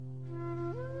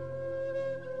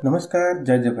नमस्कार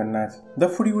जय Jagannath the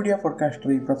foodie video podcast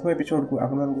रे प्रथम एपिसोड को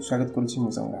आपन स्वागत करुछि मु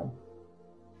संग्राम।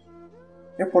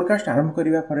 ये पॉडकास्ट आरंभ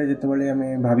करबा परे जेतेबेले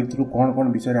हमें भाबिथु कोन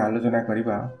विषय रे आलोचना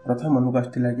करबा प्रथम मन को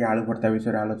आस्थिला कि आलू भर्ता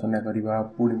विषय रे आलोचना करबा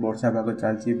पूरी वर्षा भाग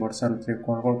चलछि वर्षा ऋतु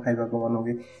कोन खाइबा को मन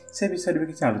होगे से विषय रे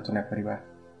किछ आलोचना करबा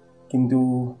किंतु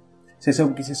से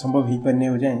सब किसी संभव ही पने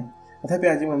हो जाए। तथापि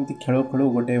आज एमती खेल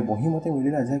गोटे बही मत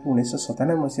मिलला जहाँकि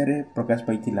 1997 मसीह प्रकाश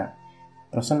पाइथिला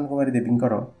प्रसन्न कुमार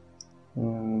देवींकर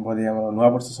बोधे आम नुआ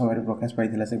वर्ष समय प्रकाश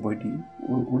पाई से बहीटी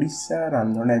ओडिशा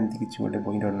रांधना एमती किसी गोटे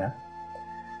बहीर ना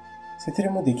से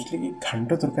देखिली कि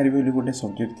घांट तरकारी बोली गोटे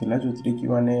सब्जेक्ट थिला जो कि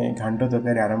माने घांट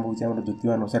तरकारी आरंभ हो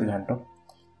दुतिबान ओषार घांट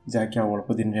जहाँकि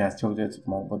अल्प दिन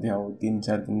में बोधे आ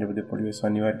 3-4 दिन बोधे पड़े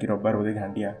शनिवार कि रविवार बोधे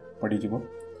घांटिया पड़ज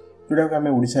जोटा आम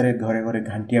ओडिशा घरे घरे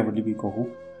घांटिया बोली भी कहू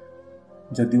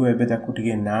जदिव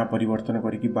एबे ना परिवर्तन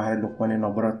करके बाहर लोक मैंने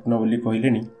नवरत्न बोली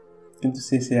कहले किंतु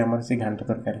से आमर से घांट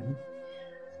तरकारी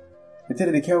एथे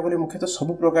देखा गले मुख्यतः सब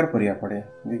प्रकार परिया पड़े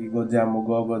देखिए गजा मुग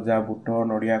गजा बुट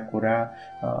नड़िया कोरा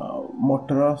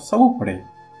मटर सब पड़े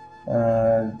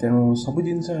तेणु सब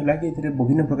जिनस है कि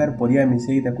विभिन्न प्रकार परिया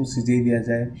मिसई सिझे दि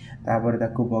जाए तापर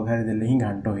बघार देले ही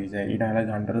घांट हो जाए। यहाँ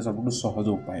घांटर सब सहज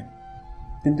उपाय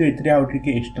किंतु ये आउ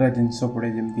एक्सट्रा जिनस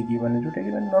पड़े जमीक कि माने जोटा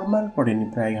कि नॉर्मल पड़ेनि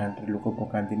प्राय घांटे लोक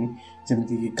पकाती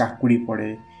जमीक काकुड़ी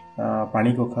पड़े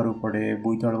पानी कखारू पड़े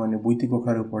बोईतालु माने बोईती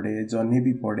कखारू पड़े जह्नी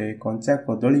भी पड़े कंचा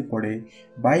कदली पड़े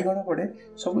बैगण पड़े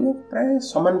सब प्राय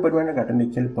सामान परिमाण काटने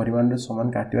एक्चुअली परिमाण सामान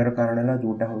काटार कारण है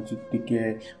जोटा हूँ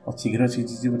शीघ्र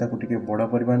सीझीज टे बड़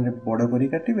परिमाण बड़ कर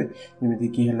काटे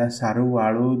जमीक है सारू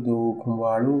आलू दो खुंब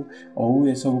आलू औ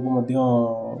ये सब को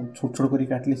छोट छोट कर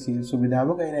काटिले सुविधा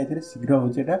हम कहीं शीघ्र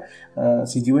हूँ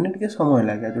सीझीबनी टे समय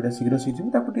लगे जोटा शीघ्र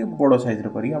सीझे बड़ सैज्र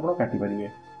कर काटिपारे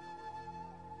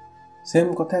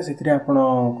सेम कथा से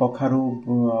कखारू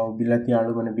बिलाती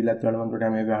आलू माने बिलाती आलू जोटा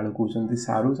आम आलू कहते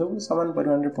सारू सब सामान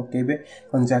परिमाण में पकेबे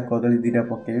कंचा कदली 2टा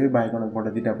पकेबे बैगण बड़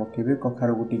 2टा पकेबे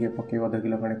कखारू को टिके पकेबे 1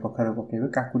 किलो खंडे कखारू पकेबे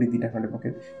काकुड़ी 2टा खंडे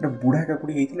पकेबे बुढ़ा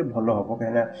काकुड़ी होइतिले भल हम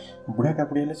कहीं बुढ़ा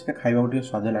काकुड़ी हेले से खाइबा गोटे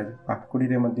स्वाद लगे काकुड़ी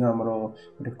रे मध्य आमर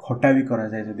गोटे खटा भी करा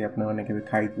जाए जदि आपन माने केबे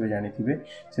खाइथिबे जानिथिबे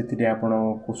सेतिरे आपन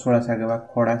कोसळा साग बा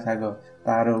खड़ा साग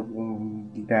तार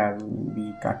 2टा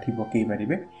भी काठी पकई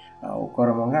पारिबे आ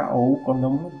करमंगा औ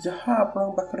कंदमूल जहाँ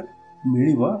आपन पाखरे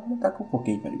मिलिबो आपन ताको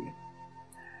पकई पारिबे।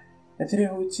 एथिरे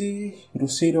होची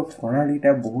रोसई रो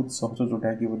प्रणालीटा बहुत सहज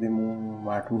जोटा कि बोधे मु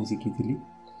माठू ही शिखी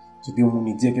जदि मुझे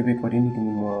निजे केवे करेनि कि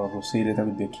मो रोसई रे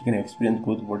ताको देखिक एक्सपीरियंस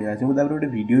बहुत बढ़िया अछि। मुझे गोटे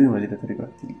वीडियो भी मझे थोड़ी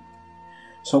करथिली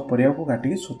सब परिया को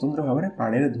काटिक स्वतंत्र भाव में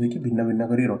पानी रे धोईकी भिन्न भिन्न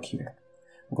करी रखिबे।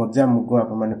 गजा मुग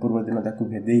आप मैंने पूर्व दिन ताकू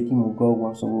भेदेकी मुग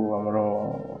सब आमर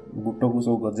बुट को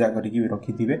सब गजा करके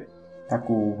रखिथे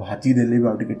ताकू भाजी देले भी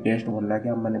आउटे टेस्ट भल लगे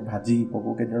आम मैंने भाजी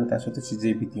पकौ के जन सहित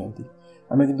सीझे भी दिखती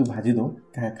आम कि भाजी दो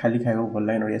खाली खाइबा भल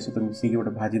लगे नड़िया सहित मिसेक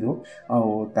गोटे भाजी दो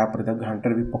आपर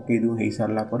घांटर भी पकई दू हो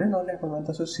सारा पर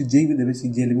ना सीझे भी देवे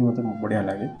सीझेले भी मतलब बढ़िया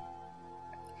लगे।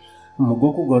 मुग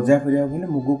को गजा करा बोले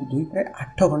मुग को धोई प्राय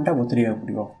 8 घंटा बतुरिया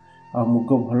पड़ो आ मुग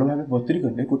भल भाव बतुरी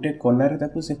गले गोटे कनार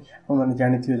से मैंने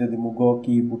जानी जब मुग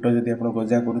कि बुट जब आप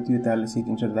गजा करुवे ताल से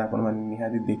जिनसा आपने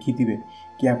निहाती देखिथे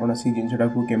कि आपड़ से जिनसा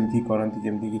को केमती करती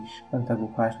जमीक कि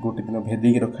फास्ट गोटे दिन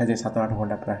भेदेकी रखा जाए 7-8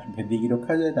 घंटा फास्ट भेदेकी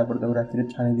रखा जाए तापर राति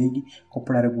छाणी देकी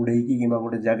कपड़े गुड़ेकी कि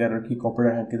गोटे जगार रखी कपड़ा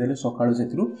ढांकीदे सका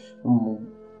से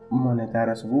माने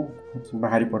तार सब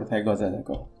बाहरी पड़ता है गजा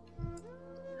जाक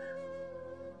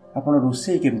आपन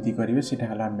रोसई केमती करेंगे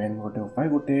सीटा मेन गोटे उपाय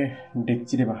गोटे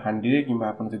डेक्ची हांडी कि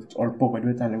अल्प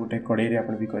करेंगे ताले गोटे कड़े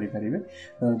आप भी करेंगे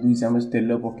 2 चामच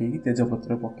तेल पकईकी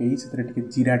तेजपत्र पकईकी से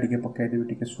जीरा टे पकईदेवे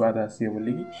टे स्वाद आसे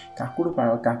बोली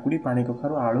काकुड़ी पानी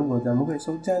कखारू आलू गजामुग ये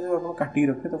सब जहाँ आप काटिक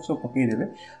रखे तब सब पकईदेवे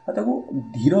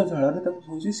धीर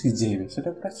जाल सीझेबे से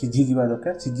पूरा सीझी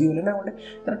दरकार सीझीगले ना गोटे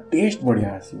तार टेस्ट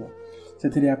बढ़िया आसो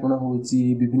से आपड़ हूँ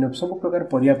विभिन्न सब प्रकार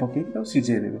परिया पकईकी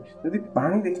सीझेदेवे जदि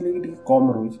पानी देखिले कि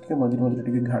कम रही मझे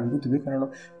मझे घांटुवे कारण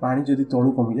पानी जब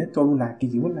तलू कमी जाए तलू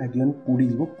लगिज लगे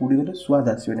पोड़गले स्वाद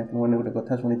आसोनी आपने गोटे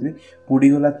कथा शुणी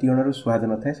पोड़गला तीणर स्वाद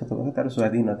न था सत कथा तार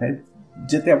स्वाद ही न था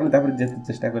जिते आपते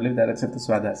चेष्टा कले तार से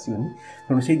स्वाद आसोनी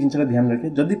तेणु से जिनसा ध्यान रखिए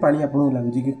जदि पानी आपको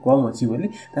लगुच कि कम अच्छी बोली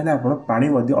ताले आप पानी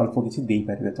अल्प किसी दे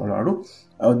पारे तल आड़ू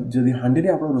आदि हाँडी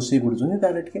आप रोसई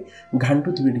कर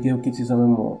घांटुवे किसी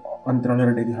समय अंतराल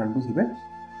घांटुवे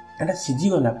एटा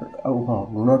सीझीगला हाँ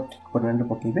लुण ठीक परिमाण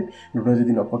पकईबे लुण जब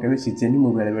न पकईबे सीझेनि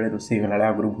मु बेले बेले रोसई गला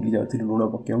आगुरी भूली जाऊँ लुण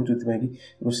पकड़ा जो कि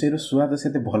रोसईर स्वाद से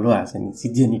भल आसेनि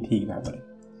सीझेनि ठीक भाव में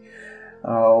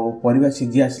परिवा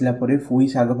सिझी आसला फुई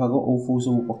शाग फाग ओ फू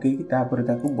सब पकईकी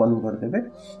बंद करदेवे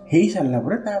हो सारा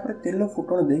पर तेल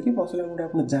फुटण देकी मसला गुंडा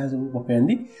आप जहाँ सब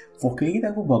पकाती पकईकी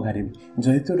बघारे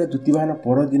जेहेतु एटा दुतिबाहन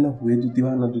परदिन हुए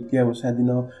दुतिबाहन द्वितीय ओषा दिन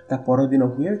ता परदिन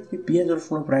हुए पियाज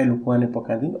रसुण प्राय लोक मैंने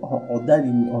पकाती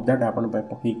अदाटा आप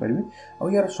पकई करेंगे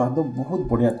और यार स्वाद बहुत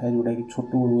बढ़िया था जोटा कि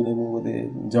छोट बोधे मुझे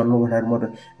जन्म घटार मोर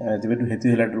जब हेतु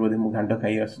है बोधे मुझे घाट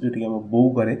खाई आसुटी आम बो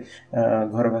कै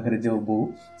घर पाखे जो बो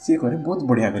सी कै बहुत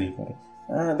बढ़िया करे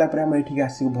तापर आम ये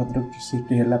आसिक भद्रक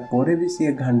सिफ्ट है भी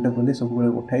सी घाट कले सब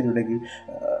उठाए जोटा कि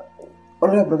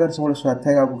अलग प्रकार सब स्वाद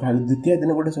था द्वितीय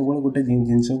दिन गोटे सब गोटे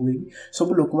जिनस हुए कि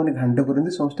सब लोक मैंने घाट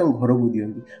करते समस्त घर को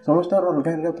दिखती समस्त अलग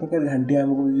अलग प्रकार घाटिया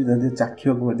आमको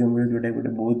चाखिया मिले जोटा गोटे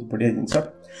बहुत बढ़िया जिनस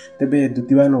तेरे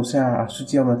दुतिबाहन ओषा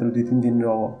आसूची मात्र 2-3 दिन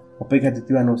अपेक्षा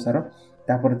दुतिबाहन ओषार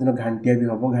तापर दिन घाटिया भी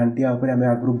हम घाटिया आम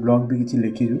आगु ब्लॉग भी किसी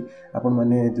लिखीजु आपण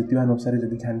मैंने दुतिबाहन ओषार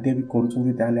जब घाटिया भी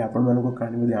करूँ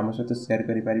कहानी आम सहित सेयार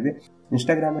करेंगे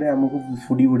इंस्टाग्राम रे आमको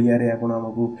फूडी ओडिया रे आपण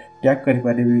आमको टैग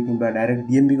करेंगे कि डायरेक्ट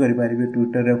डीएम भी करेंगे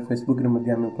ट्विटर फेसबुक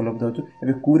रे आम उपलब्ध अच्छु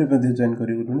एवं कूरे जॉइन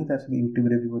करूँ यूट्यूब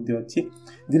रे भी अच्छी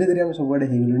धीरे धीरे आम सब आड़े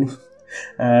हो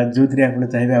जो थे आप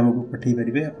चाहिए आमको पठे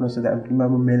पारे कि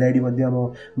मेल आई डी आम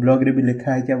ब्लॉग रे भी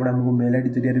लिखाई कि आपको मेल आई डी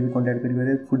जरिए भी कंटाक्ट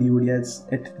करेंगे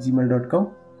foodiodia@gmail.com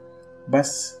बस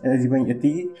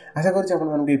ये आशा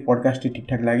करें पॉडकास्ट ठीक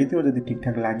ठाक लगी जब ठीक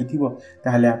ठाक लगी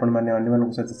ताहले आपण मैंने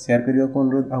अन्य सहित शेयर करने को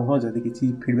अनुरोध हाँ जब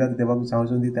किसी फीडबैक देवाक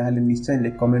चाहते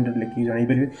निश्चय कमेंट लिखिक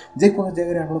जनईपर जेको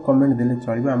जगह आप कमेंट देले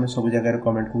चलो आम सब जगह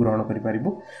कमेंट को ग्रहण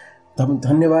करूँ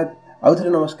धन्यवाद आउ थे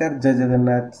नमस्कार जय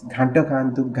जगन्नाथ घाट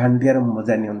खातु घाटियार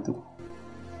मजा नियंतु।